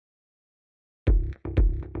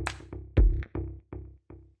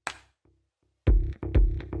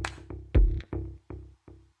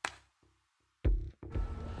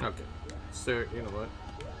Okay. So, you know what?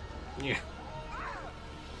 Yeah.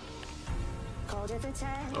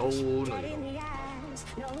 Oh, no,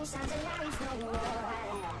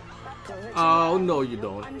 you don't. Oh, no, you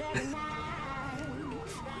don't.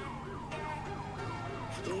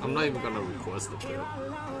 I'm not even gonna request it, though.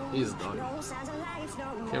 He's done.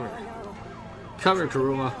 Come here. Come here,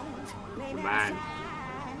 Kuruma. Man.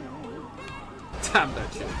 Tap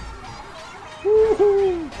that shit.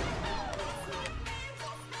 Woohoo!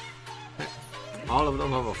 All of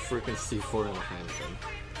them have a freaking C4 in the handgun.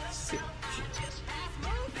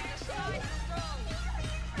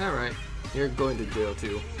 Alright, you're going to jail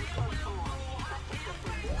too.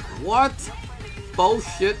 What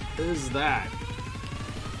bullshit is that?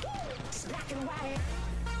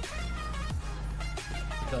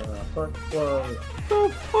 Fuck. Whoa. The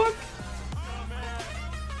fuck?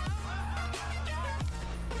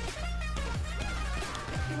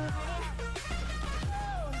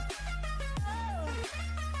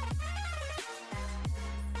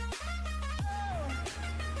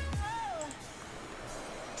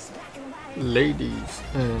 Ladies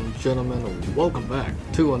and gentlemen, welcome back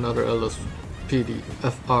to another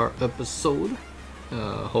LSPDFR episode.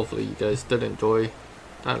 Hopefully you guys did enjoy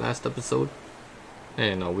that last episode.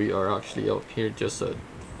 And we are actually out here just at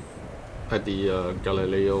the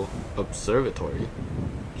Galileo Observatory,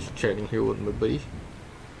 just chatting here with my buddy.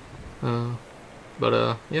 Yeah,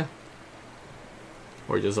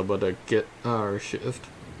 we're just about to get our shift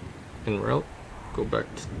en route, go back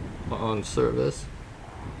on service.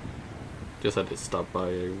 Just had to stop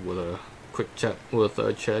by with a quick chat with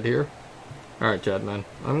Chad here. Alright, Chad, man,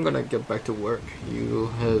 I'm gonna get back to work. You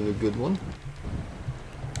have a good one.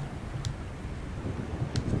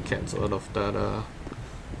 Cancel out of that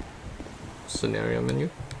scenario menu.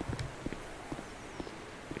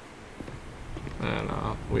 And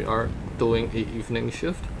we are doing an evening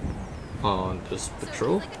shift on this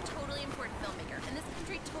patrol.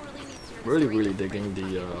 Really digging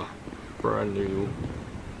the brand new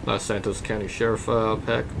Los Santos County Sheriff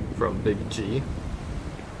pack from BigG.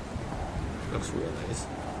 Looks real nice.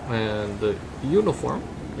 And the uniform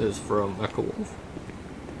is from Echo Wolf.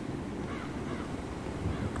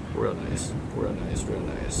 Real nice, real nice, real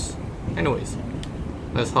nice. Anyways,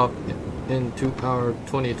 let's hop into our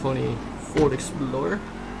 2020 Ford Explorer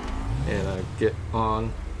and get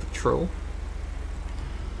on patrol.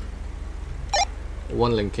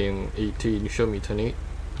 One Lincoln 18, show me 10-8.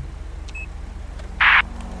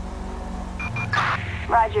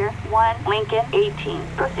 Roger, 1 Lincoln 18.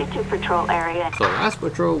 Proceed to patrol area. So last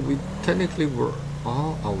patrol, we technically were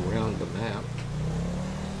all around the map.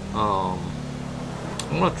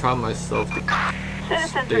 I'm gonna try myself to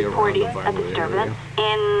Citizens stay around the reporting a Vinewood disturbance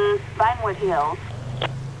area. in Vinewood Hills.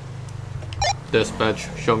 Dispatch,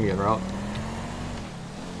 show me en route.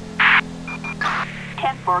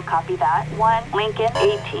 10-4, copy that. 1 Lincoln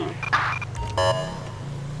 18.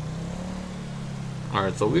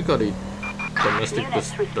 Alright, so we got a domestic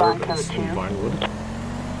Units respond disturbance code in 2. Vinewood.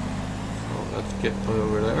 So let's get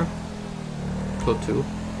over there. Code 2.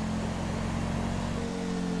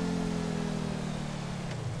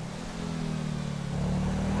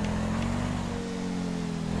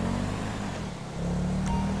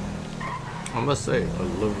 I must say,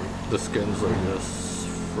 the skins are just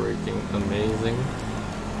freaking amazing.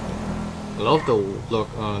 I love the look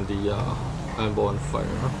on the Unborn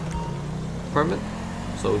Fire permit.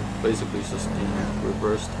 So basically it's just the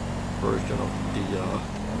reversed version of the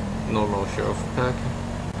normal sheriff pack.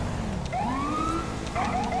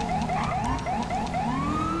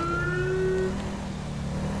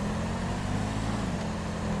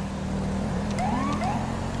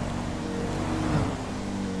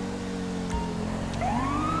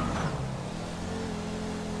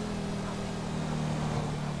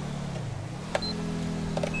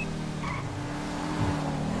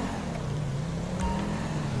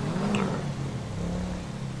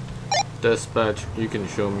 Dispatch, you can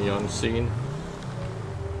show me on scene.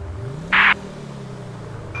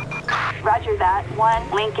 Roger that.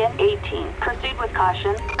 1 Lincoln 18. Proceed with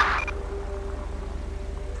caution.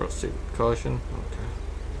 Proceed with caution. Okay.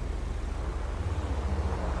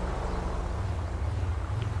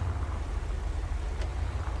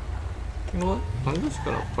 You know what? I'm just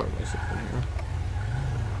gonna park myself in here.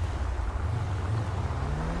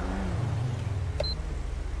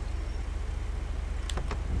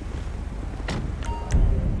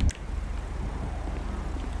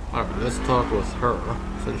 Alright, let's talk with her,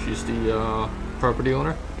 since she's the property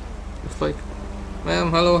owner. Looks like.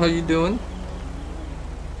 Ma'am, hello, how you doing?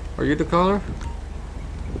 Are you the caller?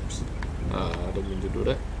 Oops. I don't mean to do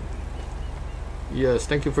that. Yes,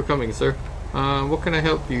 thank you for coming, sir. What can I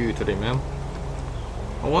help you today, ma'am?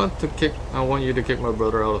 I want you to kick my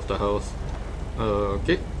brother out of the house.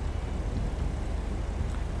 Okay.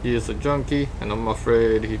 He is a junkie, and I'm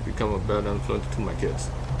afraid he'd become a bad influence to my kids.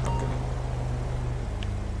 Okay.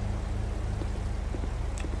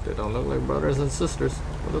 They don't look like brothers and sisters,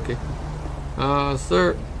 but okay.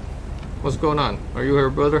 Sir, what's going on? Are you her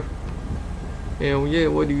brother? Hell yeah,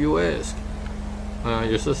 what do you ask?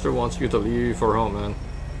 Your sister wants you to leave for home, man.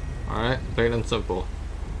 Alright, plain and simple.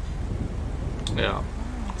 Yeah.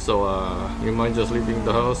 So, you mind just leaving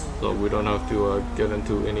the house so we don't have to get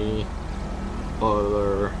into any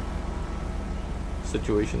other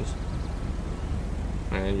situations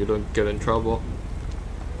and you don't get in trouble.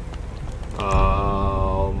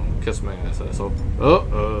 Kiss my ass, asshole.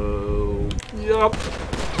 Uh-oh. Yup.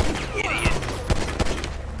 Idiot.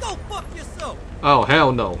 Go fuck yourself. Oh,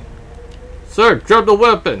 hell no. Sir, drop the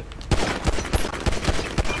weapon.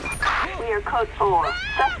 We are code 4.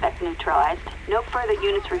 Suspect neutralized. No further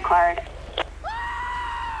units required.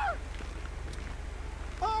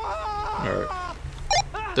 Alright.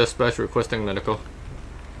 Dispatch requesting medical.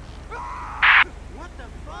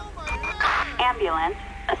 Ambulance.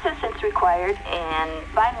 Assistance required in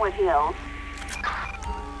Vinewood Hills.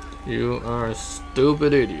 You are a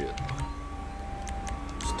stupid idiot.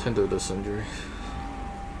 Just tend to this injury.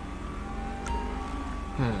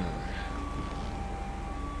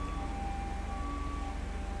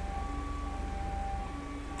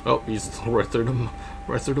 Oh, he's right through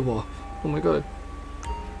the wall. Oh my god.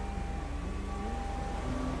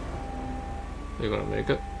 You gonna make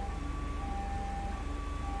it?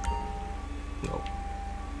 No.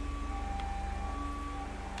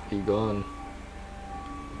 He gone.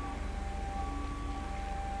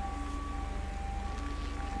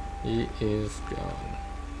 He is gone.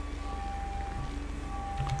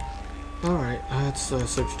 Alright, let's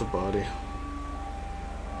search the body.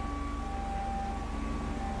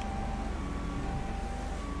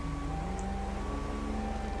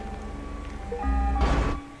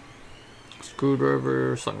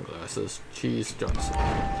 Screwdriver, sunglasses, Cheese Johnson.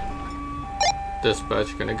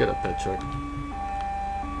 Dispatch, can I get a pet check?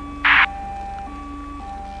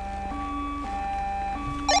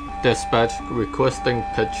 Dispatch requesting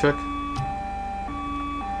pet check.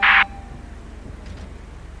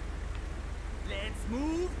 Let's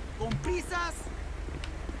move. Con prisas.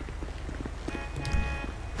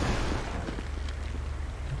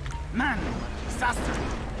 Man, disaster.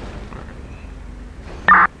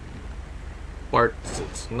 Part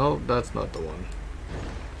 6. No, that's not the one.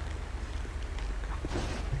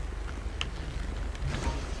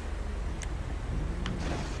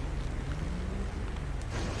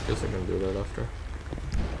 Guess I can do that after.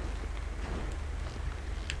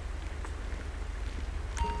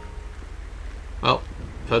 Well,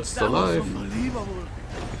 pet's still alive. Unbelievable.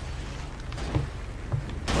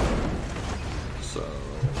 So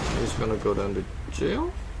he's gonna go down to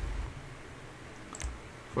jail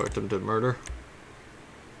for attempted murder.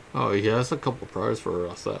 Oh, he has a couple priors for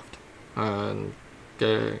theft and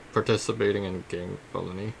participating in gang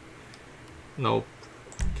felony. Nope.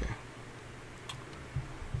 Okay.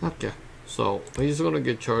 Okay. So he's gonna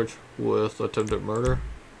get charged with attempted murder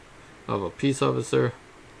of a peace officer.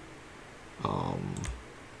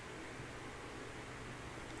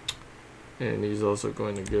 And he's also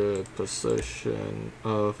going to get possession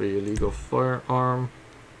of a illegal firearm.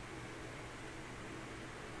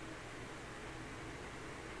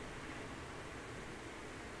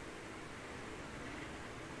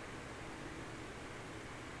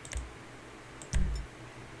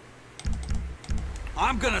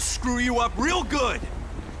 I'm gonna screw you up real good.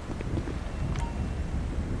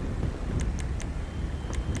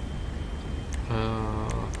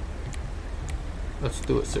 Let's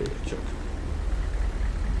do a serious check.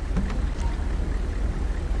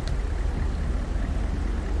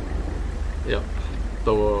 Yep.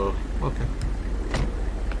 So, okay.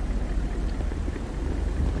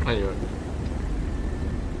 I knew it.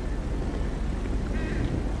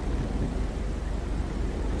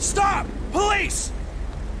 Stop! Police!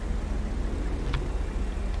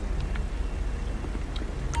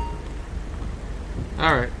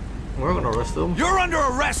 Alright. We're gonna arrest them. You're under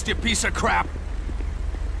arrest, you piece of crap!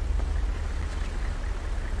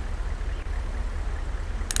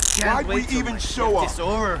 Why'd we even show up?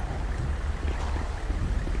 Over.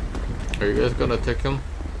 Are you guys gonna take him?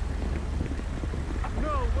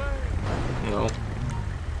 No way. No.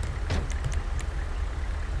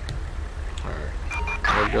 Alright.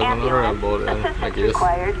 I'll get another ammo then, I Assistance guess.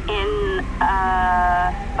 required in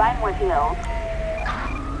Vinewood Hills.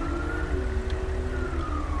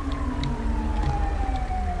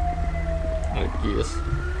 I guess.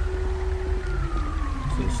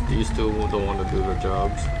 Since these two don't want to do their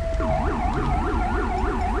jobs.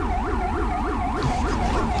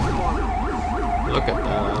 Look at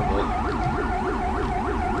that,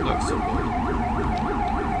 but looks so good.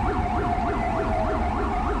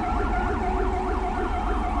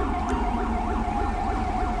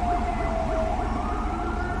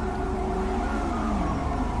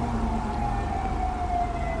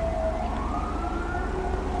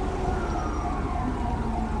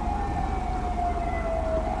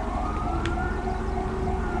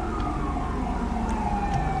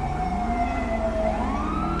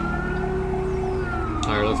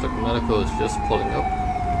 Alright, looks like medical is just pulling up.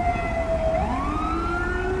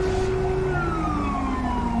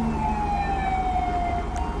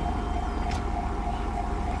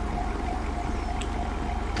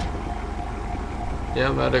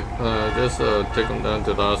 Yeah, medic, just take him down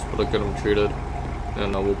to the hospital, get him treated,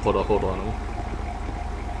 and we'll put a hold on him.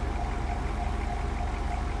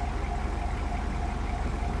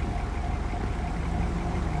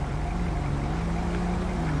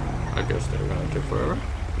 I guess they're gonna take forever.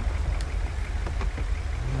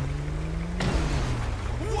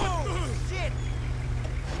 Whoa! Shit!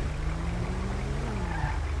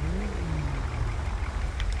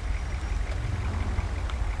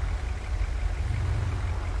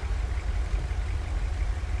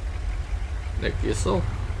 I guess so.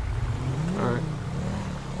 Alright.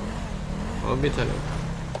 I'll be telling you.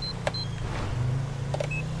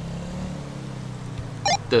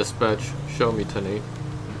 Dispatch, show me 10-8.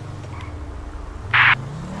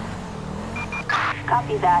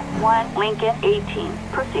 Copy that. 1 Lincoln 18.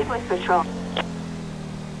 Proceed with patrol.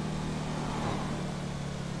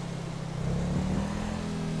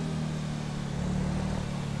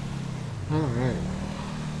 Alright.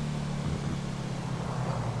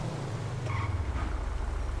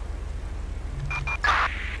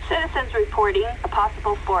 Citizens reporting a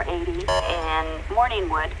possible 480 in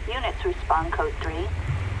Morningwood. Units respond code 3.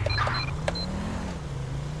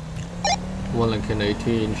 1 Lincoln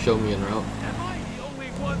 18, show me en route. Am I the only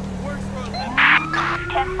one who works for a living?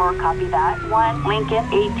 10-4, copy that. 1 Lincoln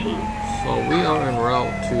 18. So we are en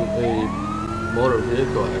route to a motor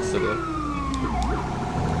vehicle accident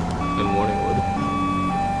in Morningwood.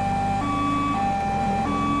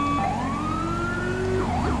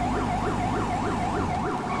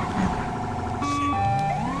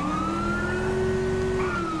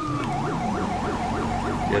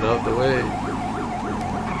 Get out the way.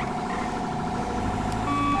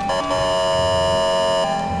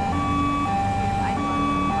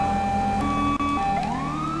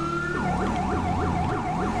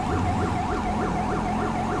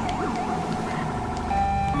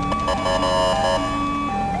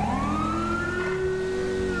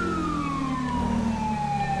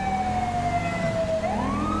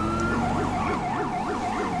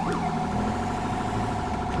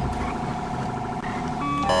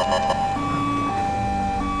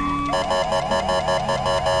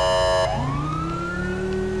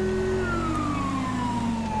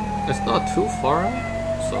 It's not too far,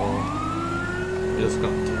 so I'm just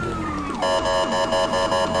gonna take it.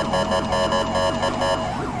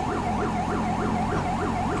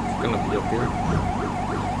 It's gonna be up here.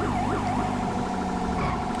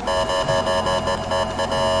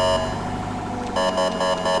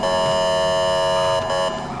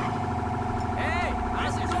 Hey,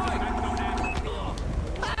 how's it going?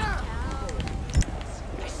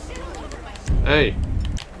 Hey!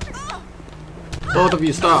 Both of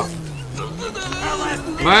you stop!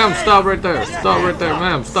 Ma'am, stop right there! Stop right there,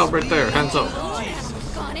 ma'am! Stop right there! Hands up!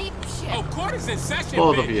 Oh, court is in session,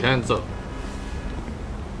 Both of bitch. you, hands up!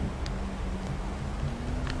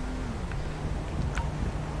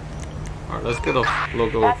 Alright, let's get a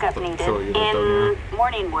logo Backup to needed show you that down here. in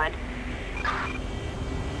Morningwood.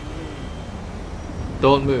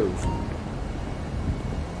 Don't move.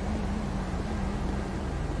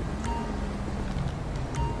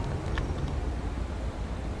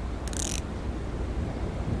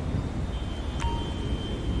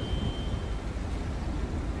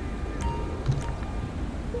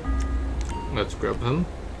 Let's grab him.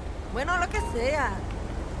 Bueno, lo que sea.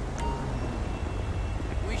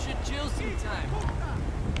 We should chill sometime.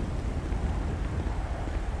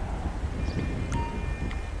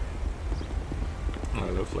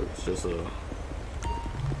 Alright, looks like it's just a...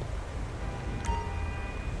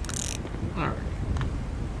 Alright.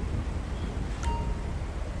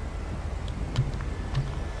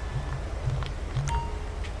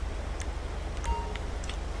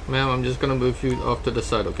 Ma'am, I'm just gonna move you off to the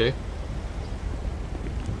side, okay?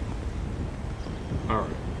 Alright.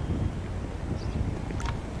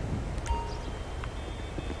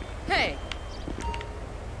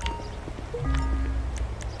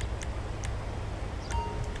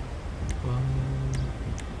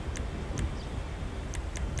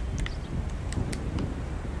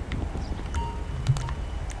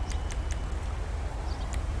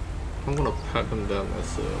 cut him down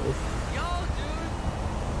myself.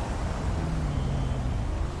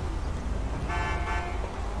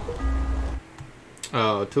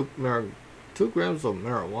 Yo, dude. 2 grams of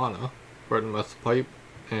marijuana, red meth pipe,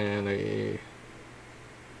 and a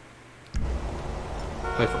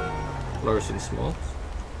iPhone. Larson Smalls.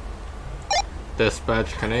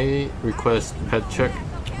 Dispatch, can I request pet check?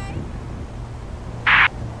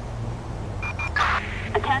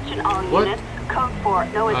 Attention all What? units. Code 4.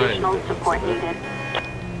 No additional support needed.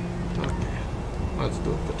 Okay. Let's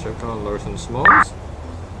do a pet check on Larson Smalls.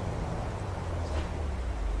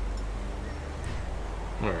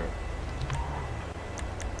 Alright.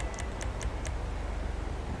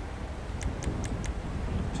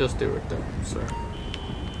 Just do it there, sir.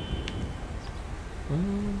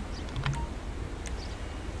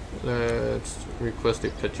 Let's request a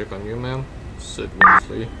pet check on you, ma'am. Sid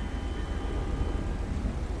Winsley.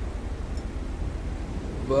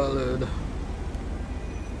 Valid.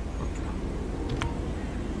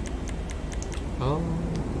 Okay.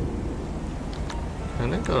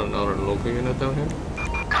 And I got another local unit down here.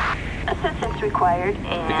 Assistance required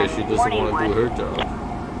and Because she doesn't want to do her job.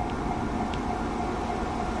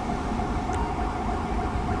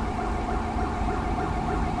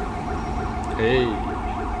 Hey,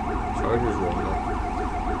 charger's rolling up.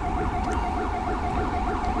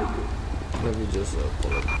 Let me just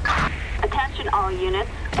pull it. Attention all units.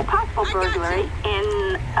 A possible burglary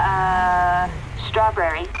in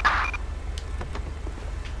Strawberry.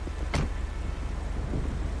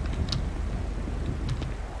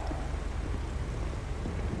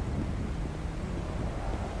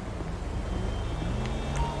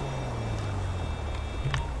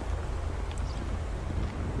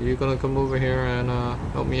 You gonna come over here and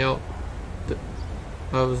help me out,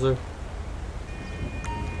 officer?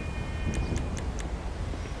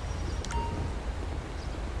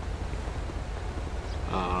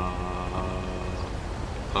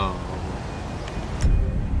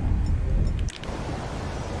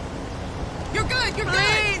 You're good. You're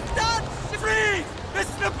good. Stop. Freeze! This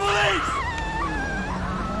is the police.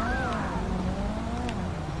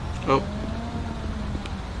 Oh,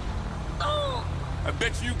 I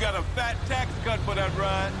bet you got a fat tax cut for that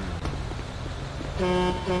ride.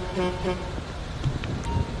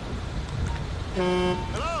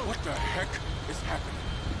 Hello? What the heck is happening?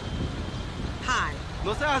 Hi.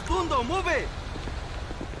 No seas tundo. Move it.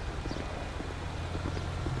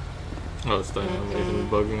 oh, it's the animation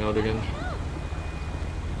bugging out again.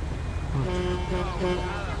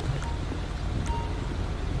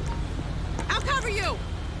 I'll cover you.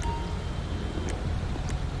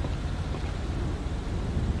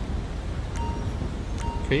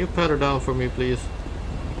 Can you pat her down for me, please?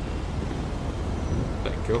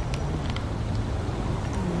 Thank you.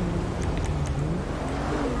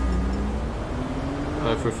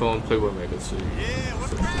 If your phone, play with Mega C. Yeah,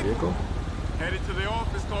 what's Search that? vehicle. Headed to the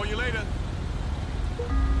office. Call you later.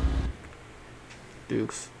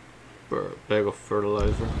 Dukes. Bag of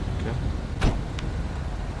fertilizer. Okay.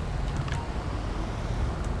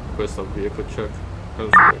 Request a vehicle check.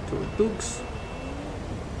 Comes right to Dukes.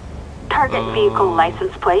 Target vehicle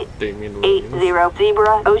license plate Damien 80 Williams.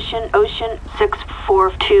 Zebra Ocean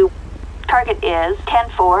 642. Target is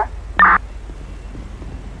 10-4.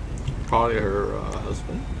 Probably her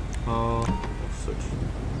husband. Let's search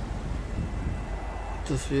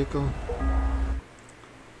this vehicle.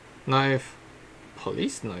 Knife.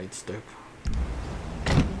 Police nightstick.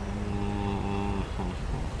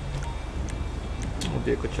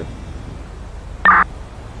 Vehicle check.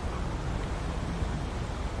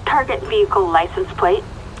 Target vehicle license plate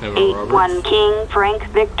Evan 81 Roberts. King Frank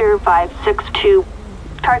Victor 562.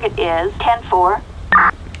 Target is 10-4.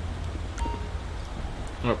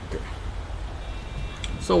 Okay.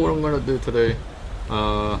 So what I'm gonna do today,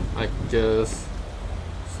 I guess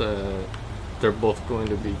that they're both going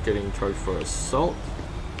to be getting charged for assault.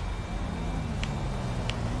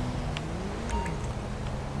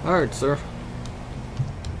 Alright, sir.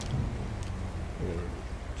 I'm gonna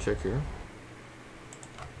check here.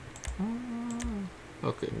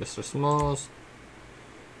 Okay, Mr. Smalls.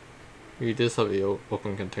 He does have a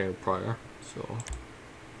open container prior, so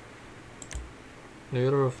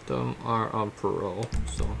neither of them are on parole,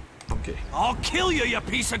 so okay. I'll kill you, you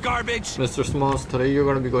piece of garbage. Mr. Smalls, today you're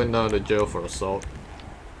gonna be going down to jail for assault.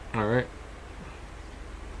 Alright.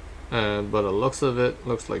 And by the looks of it,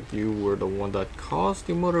 looks like you were the one that caused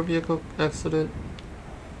the motor vehicle accident.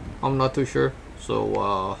 I'm not too sure,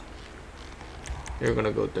 so you're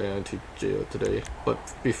gonna go down to jail today. But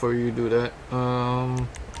before you do that,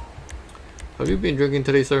 have you been drinking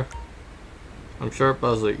today, sir? I'm sharp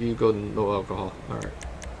as an ego, no alcohol. Alright.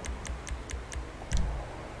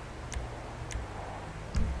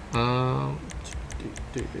 I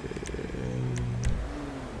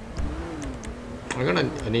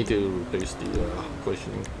need to replace the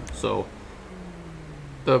questioning. So,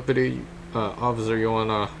 deputy officer, you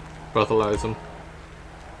wanna breathalyze him?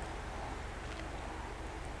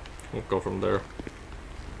 We'll go from there.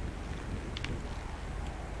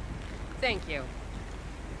 Thank you.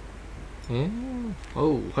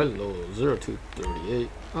 Oh, hello, 0238.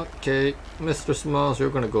 Okay, Mr. Smalls, you're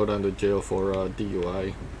gonna go down to jail for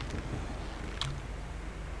DUI.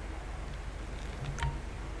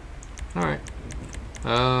 Alright.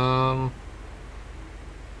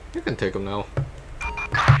 You can take him now.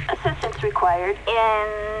 Assistance required in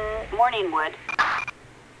Morningwood.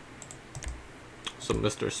 So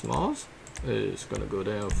Mr. Smalls is gonna go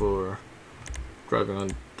down for driving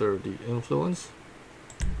under the influence.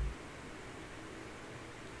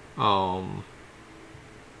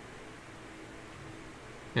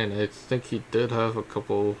 And I think he did have a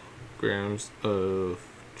couple grams of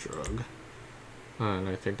drug, and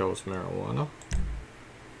I think that was marijuana.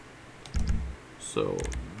 So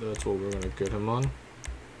that's what we're gonna get him on.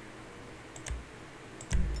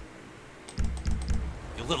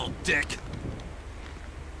 You little dick.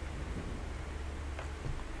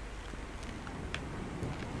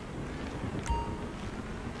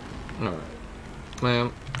 Alright,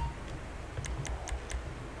 ma'am.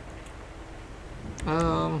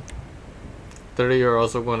 30, you're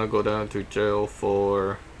also gonna go down to jail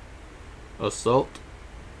for assault.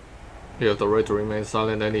 You have the right to remain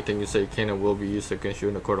silent. Anything you say can and will be used against you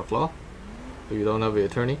in a court of law. If you don't have an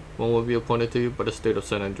attorney, one will be appointed to you by the state of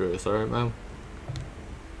San Andreas. Alright, ma'am?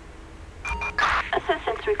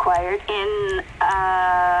 Assistance required in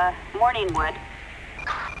Morningwood.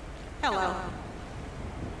 Hello.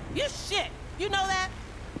 You shit. You know that?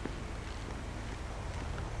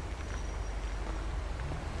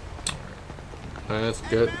 That's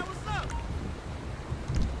good.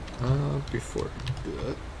 Before I do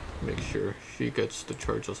that, make sure she gets the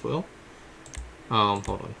charge as well. Hold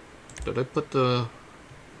on. Did I put the...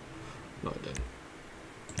 No, I didn't.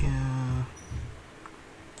 Yeah.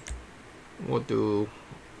 We'll do...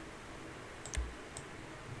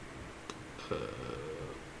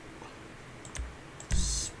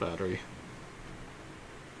 battery.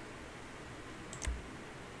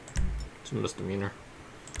 It's a misdemeanor.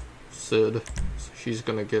 Sid, so she's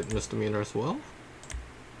gonna get misdemeanor as well.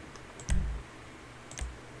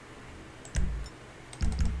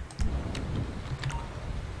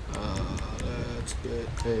 Let's get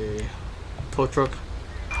a tow truck.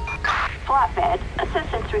 Flatbed.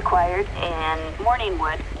 Assistance required in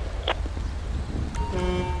Morningwood.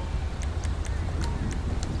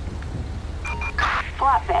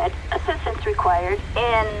 Flatbed. Assistance required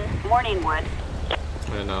in Morningwood.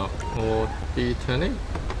 And we'll be 10.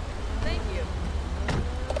 Thank you.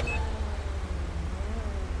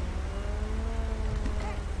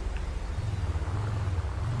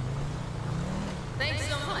 Thanks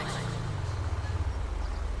so much.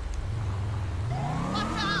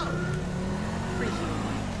 Watch out! Appreciate it.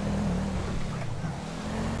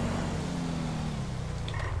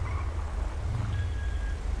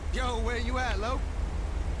 Yo, where you at, Lo?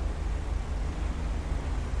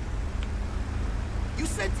 You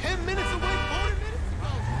said 10 minutes away, 40 minutes?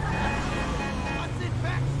 Oh, I said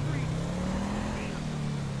back street.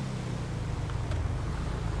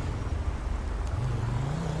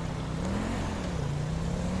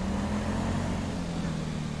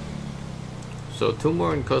 So 2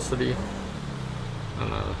 more in custody,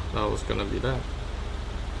 and that was gonna be that.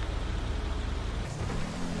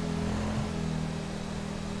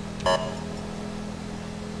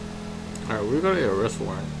 Alright, we got a arrest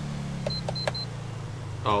warrant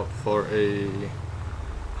out for a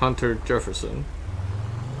Hunter Jefferson.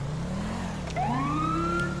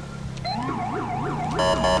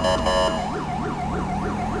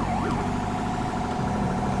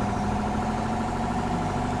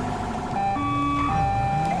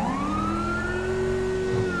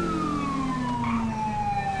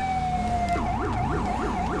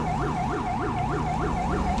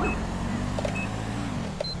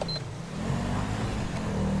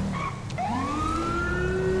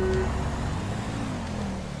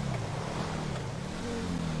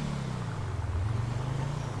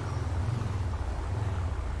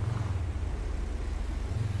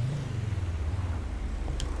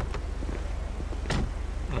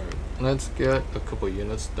 Let's get a couple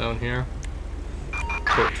units down here.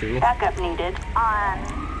 Put 2. Backup needed on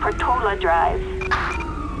Portola Drive.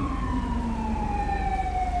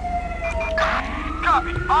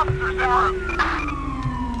 Copy. Officers en route.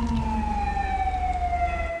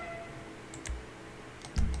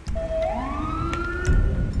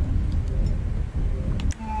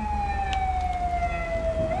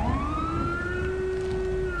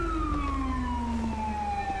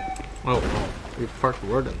 Oh, no. You parked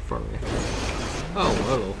right in front of me. Oh,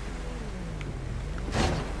 hello.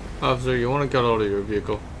 Officer, you want to get out of your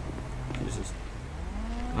vehicle? Jesus.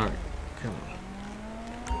 Alright, come on.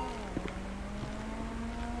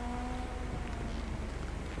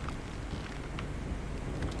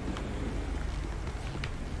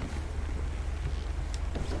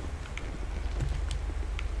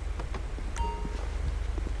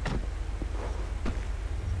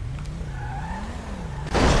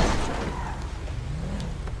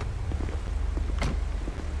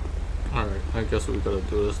 Alright, I guess we gotta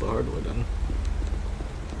do this the hard way then.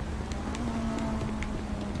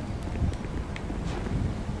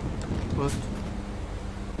 What?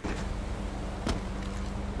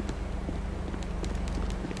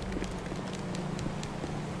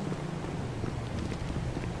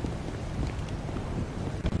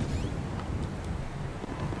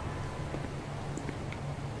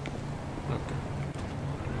 Okay.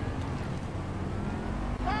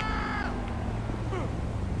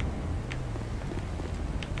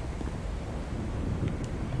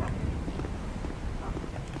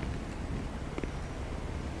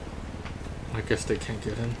 I guess they can't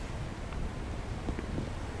get in.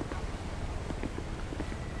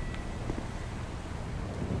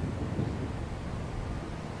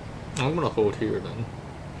 I'm gonna hold here then.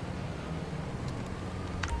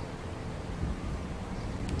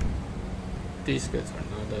 These guys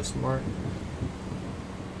are not that smart.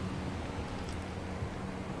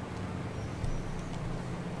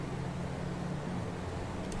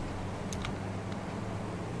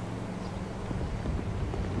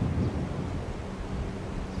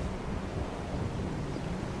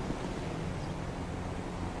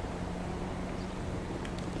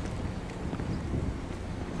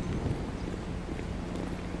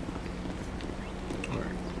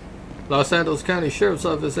 Los Santos County Sheriff's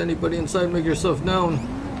Office, anybody inside, make yourself known.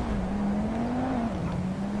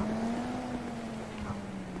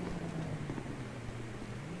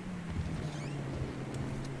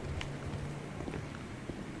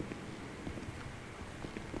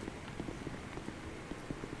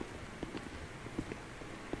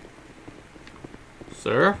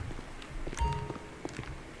 Sir?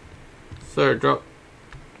 Sir, drop.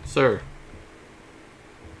 Sir.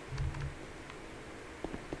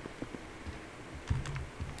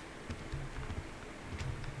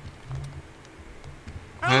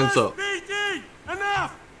 Hands up. LSPD!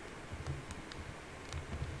 Enough!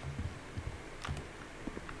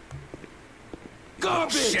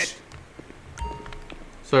 Garbage! Shit.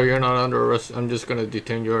 Sir, you're not under arrest. I'm just gonna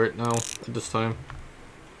detain you right now at this time.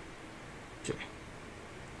 Okay.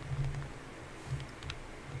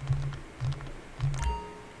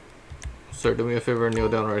 Sir, do me a favor and kneel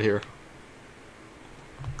down right here.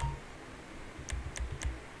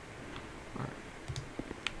 Alright.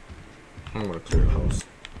 I'm gonna clear the house.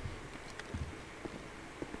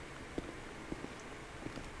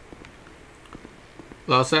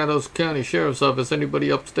 Los Santos County Sheriff's Office, anybody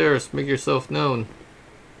upstairs, make yourself known.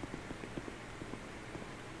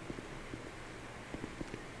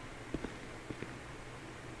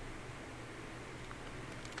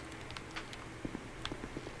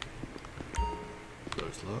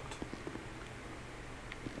 Door's locked.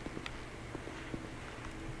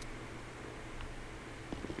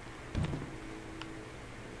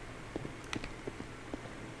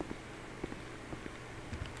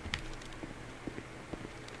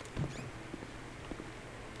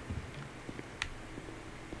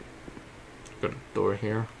 Got a door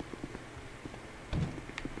here.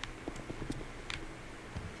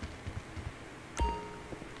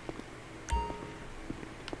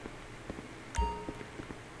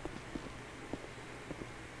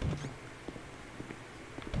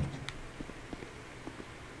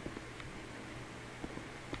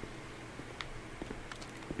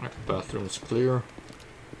 Bathroom's clear.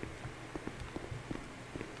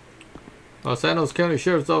 Los Santos County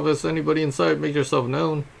Sheriff's Office, anybody inside, make yourself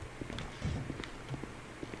known.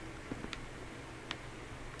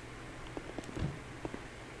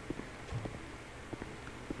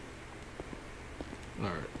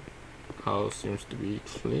 Alright. House seems to be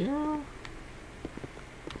clear.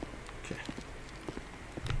 Okay.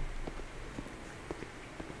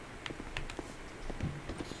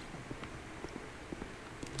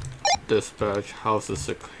 Dispatch, house is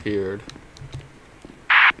secured.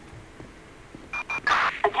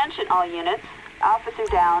 Attention all units. Officer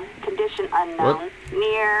down. Condition unknown. What?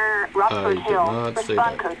 Near Rockford I did Hill. not say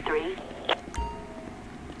Respond that. code 3.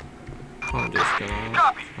 I'm just gonna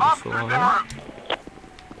Copy. cancel Officer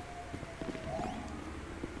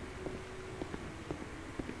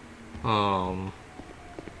on.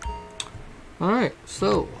 Alright,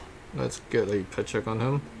 so Let's get a pet check on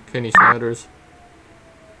him. Kenny Snyder's.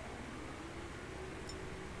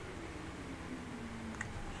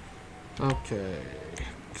 Okay,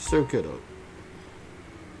 circuit up.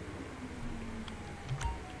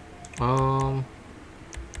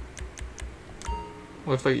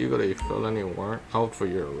 Looks like you got a felony warrant out for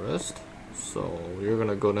your arrest. So you're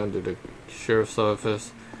gonna go down to the sheriff's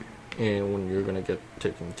office, and when you're gonna get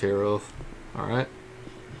taken care of. All right.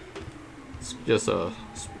 It's just a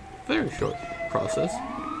very short process.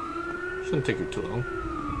 Shouldn't take you too long.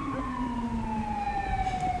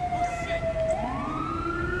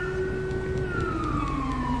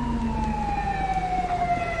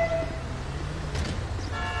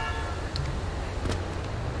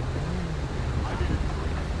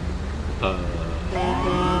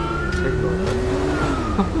 Ignore that.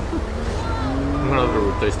 I'm gonna have to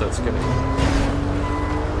replace that skin again.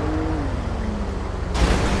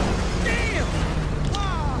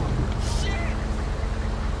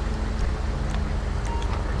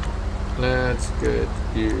 Let's get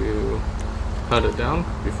you patted down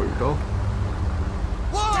before you go.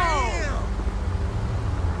 Whoa!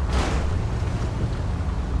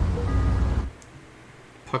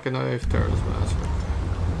 Pocket knife, terrorist mask.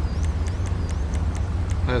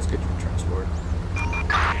 Let's get you transport.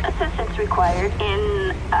 Assistance required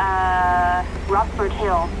in, Rockford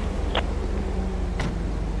Hill.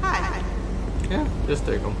 Hi, Yeah, just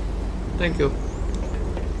take them. Thank you.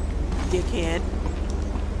 dickhead.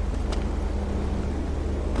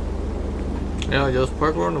 Yeah, just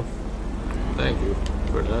park around them. Thank you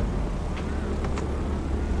for that.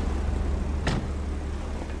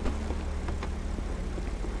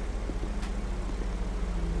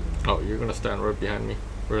 Oh, you're gonna stand right behind me.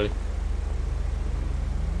 Really?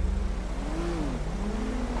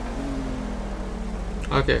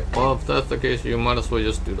 Okay, well, if that's the case, you might as well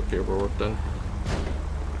just do the paperwork then.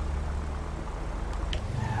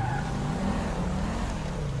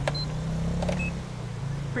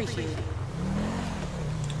 Appreciate it.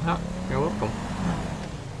 Ah, you're welcome.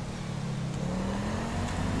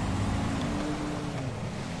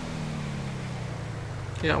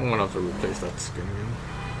 Yeah, I'm gonna have to replace that skin again.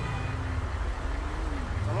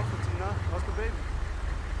 Hello, Fatina. How's the baby?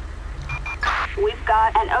 We've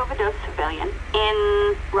got an overdose civilian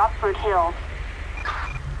in Rockford Hill.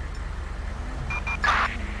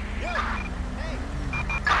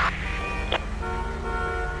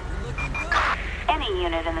 Any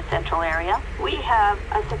unit in the central area. We have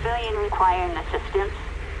a civilian requiring assistance.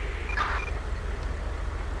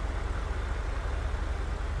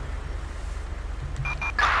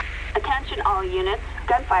 Attention all units.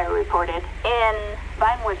 Gunfire reported in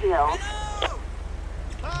Vinewood Hills.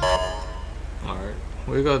 Alright,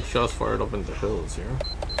 we got shots fired up in the hills here.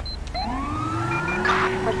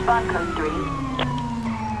 Respond code 3.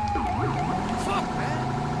 Fuck, man.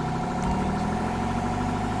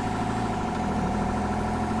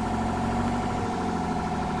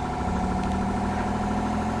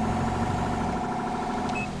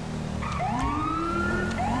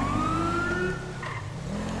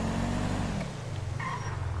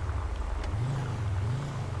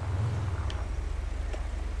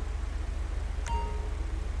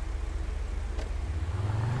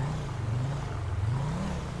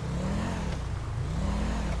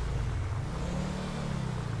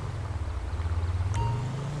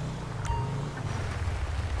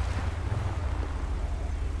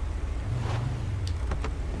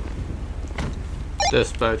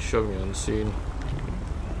 Dispatch, show me on scene.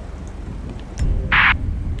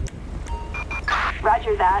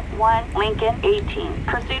 Roger that. 1 Lincoln 18.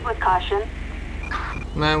 Proceed with caution.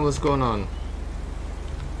 Man, what's going on?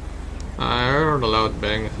 I heard a loud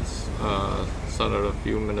bang sounded a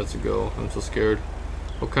few minutes ago. I'm so scared.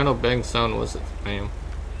 What kind of bang sound was it, ma'am?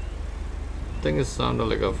 I think it sounded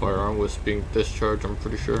like a firearm was being discharged, I'm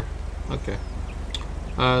pretty sure. Okay.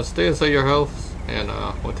 Stay inside your house and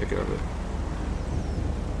we'll take care of it.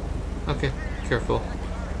 Okay, careful.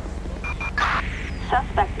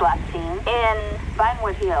 Suspect black scene in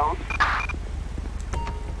Vinewood Hills.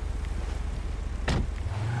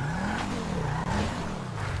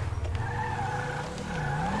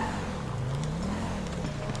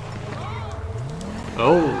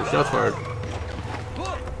 Oh, shots fired.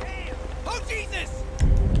 Oh, damn. Oh, Jesus!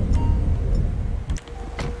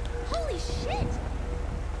 Holy shit!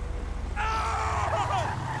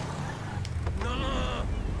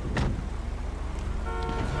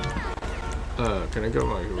 Can I get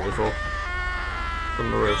my rifle? Get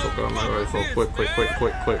my rifle, got my rifle. Quick, quick, quick,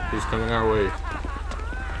 quick, quick. He's coming our way.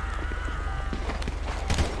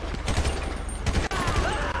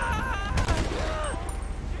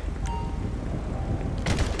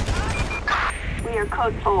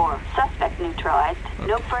 code 4. Suspect neutralized. Okay.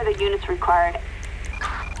 No further units required.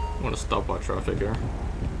 I want to stop our traffic here.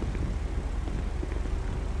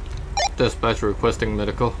 Dispatch requesting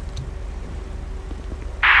medical.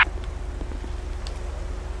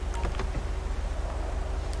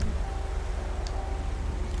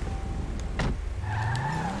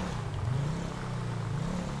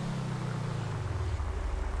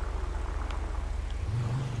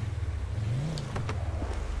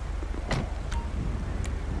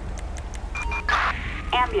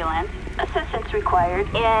 Ambulance. Assistance required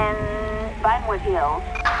in Vinewood Hills.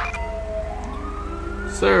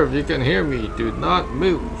 Sir, if you can hear me, do not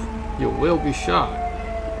move. You will be shot.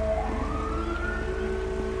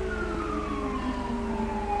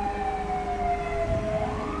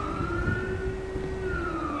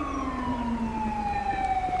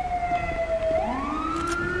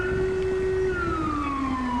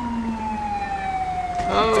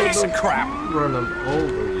 Oh, Piece of don't crap. run them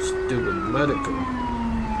over, you stupid medical.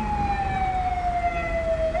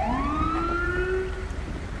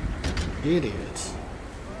 Idiots.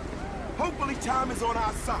 Hopefully time is on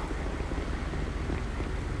our side.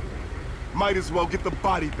 Might as well get the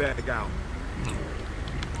body bag out.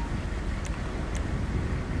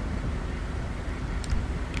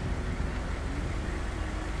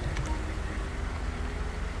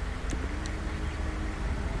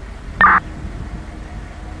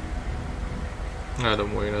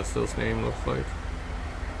 Adam Wayne, that's his name, looks like.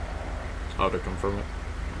 How to confirm it.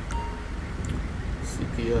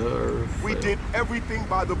 CPR. We did everything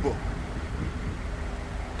by the book.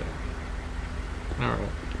 Alright.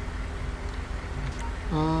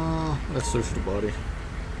 Let's search the body.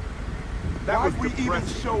 Why would we even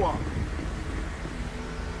show up?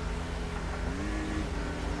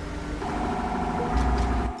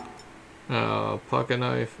 Pocket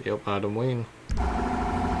knife. Yep, Adam Wayne.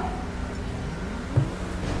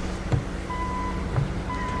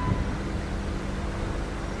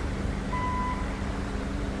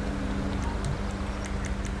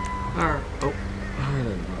 Alright. Oh, I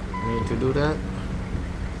didn't mean to do that.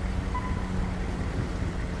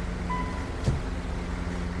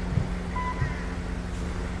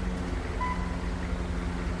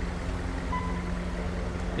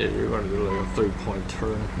 Yeah, you're going to do like a 3-point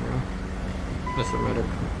turn, yeah. Mr. Medic.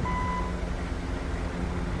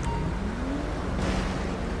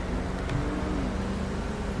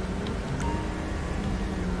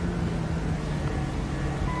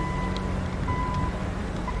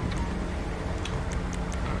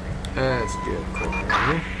 That's good.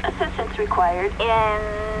 Corner. Assistance required in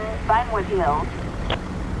Vinewood Hills.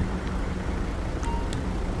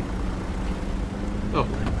 Oh.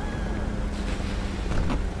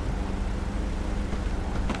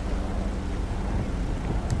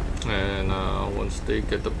 And once they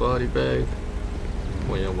get the body bag,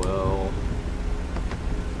 we will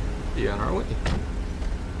be on our way.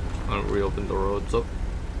 I'll reopen the roads up.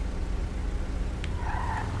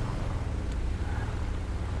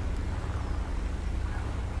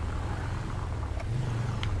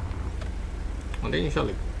 I think you shot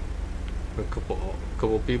like a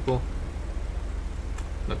couple people.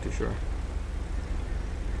 Not too sure.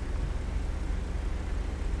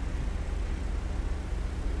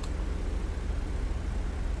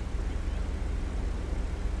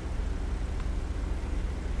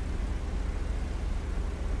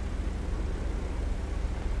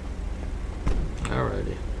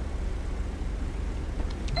 Alrighty.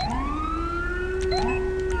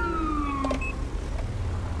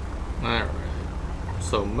 Alright.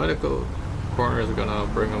 So medical coroner is gonna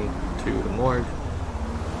bring him to the morgue.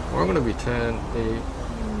 We're gonna be 10, 8.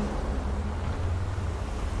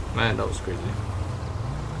 Man, that was crazy.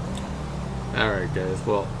 Alright guys,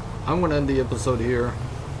 well, I'm gonna end the episode here.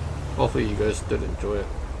 Hopefully you guys did enjoy it.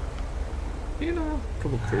 You know, a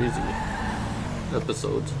couple crazy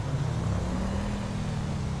episodes.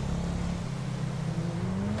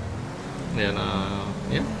 And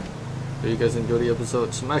yeah, if you guys enjoyed the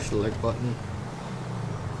episode, smash the like button.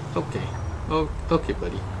 Okay, oh, okay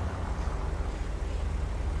buddy.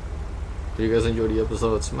 If you guys enjoyed the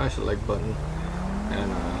episode, smash the like button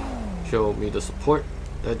and show me the support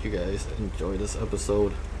that you guys enjoy this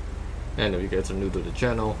episode. And if you guys are new to the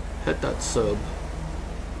channel, hit that sub,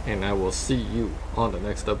 and I will see you on the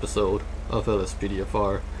next episode of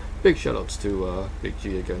LSPDFR. Big shoutouts to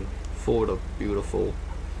BigG again for the beautiful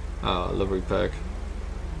livery pack.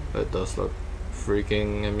 It does look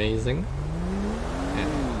freaking amazing.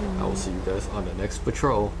 And I will see you guys on the next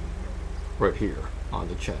patrol right here on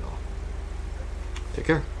the channel. Take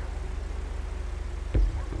care.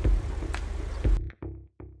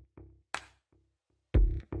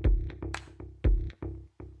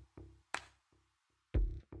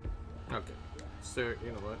 there,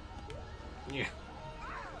 you know what? Yeah.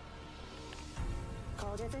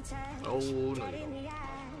 Oh, no, you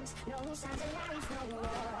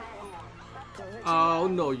don't. Oh,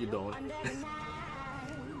 no, you don't.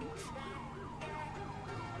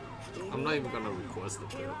 I'm not even gonna request it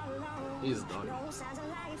there. He's done.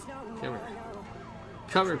 Come here.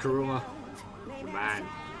 Come here, Kuruma. Man.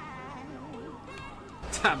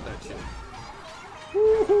 Tap that shit.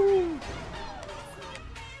 Woohoo!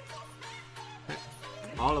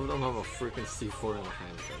 All of them have a freaking C4 in the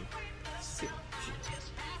hand then.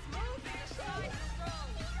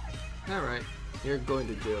 Alright, you're going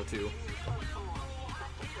to jail too.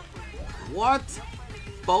 What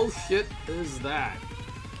bullshit is that?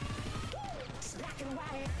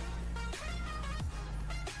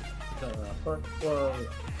 Whoa.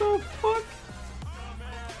 The fuck?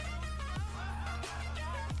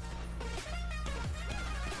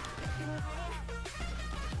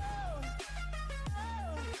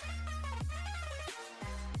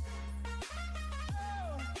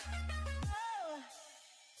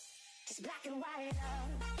 Black and white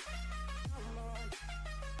love.